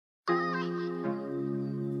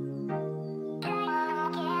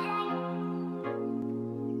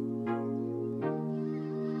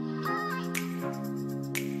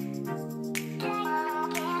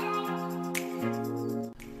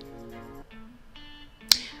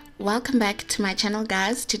Welcome back to my channel,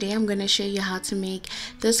 guys. Today I'm going to show you how to make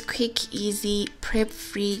this quick, easy,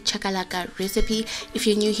 prep-free chakalaka recipe. If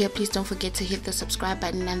you're new here, please don't forget to hit the subscribe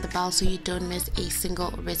button and the bell so you don't miss a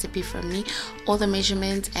single recipe from me. All the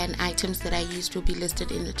measurements and items that I used will be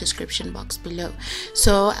listed in the description box below.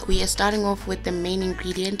 So we are starting off with the main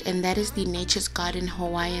ingredient, and that is the Nature's Garden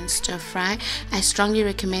Hawaiian stir fry. I strongly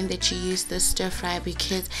recommend that you use this stir fry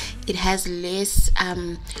because it has less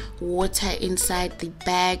water inside the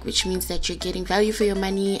bag, which means that you're getting value for your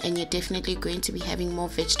money, and you're definitely going to be having more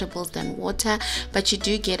vegetables than water. But you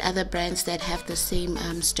do get other brands that have the same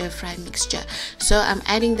stir fry mixture. So I'm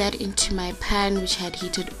adding that into my pan, which had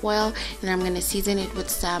heated oil, and I'm going to season it with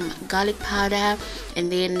some garlic powder.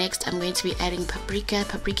 And then next I'm going to be adding paprika.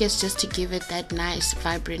 Paprika is just to give it that nice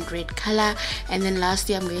vibrant red color. And then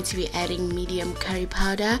lastly I'm going to be adding medium curry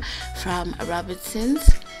powder from Robertson's.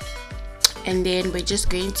 And then we're just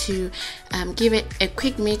going to give it a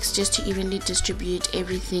quick mix just to evenly distribute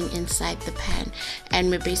everything inside the pan. And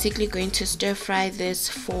we're basically going to stir fry this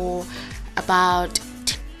for about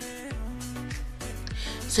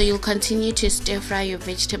so you'll continue to stir fry your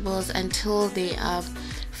vegetables until they are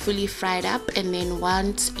fully fried up. And then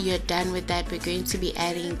once you're done with that, we're going to be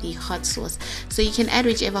adding the hot sauce. So you can add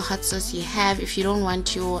whichever hot sauce you have. If you don't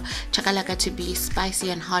want your chakalaka to be spicy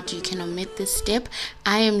and hot, you can omit this step.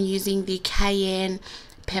 I am using the cayenne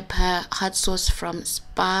pepper hot sauce from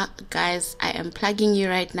Spar. Guys, I am plugging you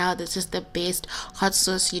right now. This is the best hot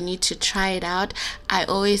sauce. You need to try it out. I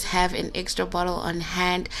always have an extra bottle on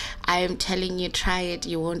hand. I am telling you, try it,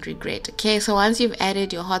 you won't regret. Okay, so once you've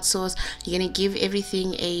added your hot sauce, you're gonna give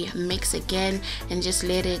everything a mix again and just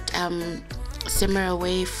let it simmer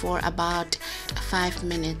away for about 5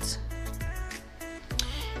 minutes.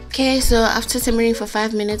 Okay, so after simmering for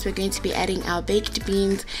 5 minutes, we're going to be adding our baked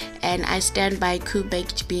beans, and I stand by Koo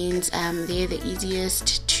baked beans. They're the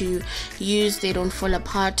easiest to use, they don't fall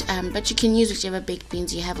apart, but you can use whichever baked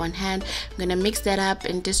beans you have on hand. I'm going to mix that up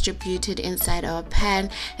and distribute it inside our pan,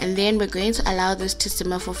 and then we're going to allow this to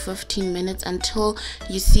simmer for 15 minutes until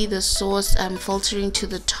you see the sauce filtering to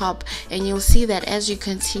the top. And you'll see that as you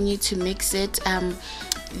continue to mix it,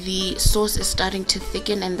 the sauce is starting to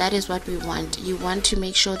thicken, and that is what we want. You want to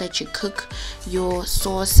make sure that you cook your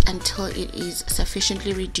sauce until it is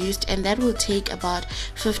sufficiently reduced, and that will take about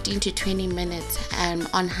 15 to 20 minutes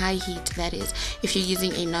on high heat, that is if you're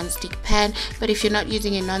using a non-stick pan. But if you're not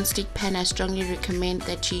using a non-stick pan, I strongly recommend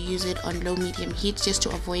that you use it on low medium heat just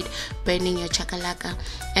to avoid burning your chakalaka.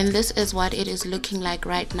 And this is what it is looking like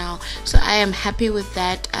right now. So I am happy with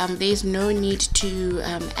that. There's no need to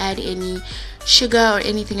add any sugar or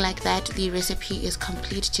anything like that. The recipe is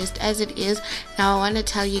complete just as it is. Now I want to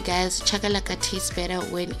tell you guys, chakalaka tastes better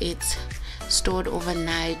when it's stored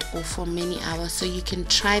overnight or for many hours. So you can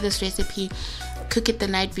try this recipe, cook it the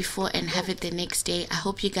night before and have it the next day. I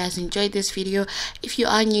hope you guys enjoyed this video. If you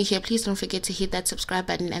are new here, please don't forget to hit that subscribe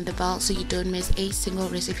button and the bell so you don't miss a single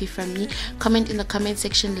recipe from me. Comment in the comment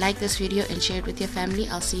section, like this video and share it with your family.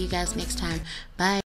 I'll see you guys next time. Bye.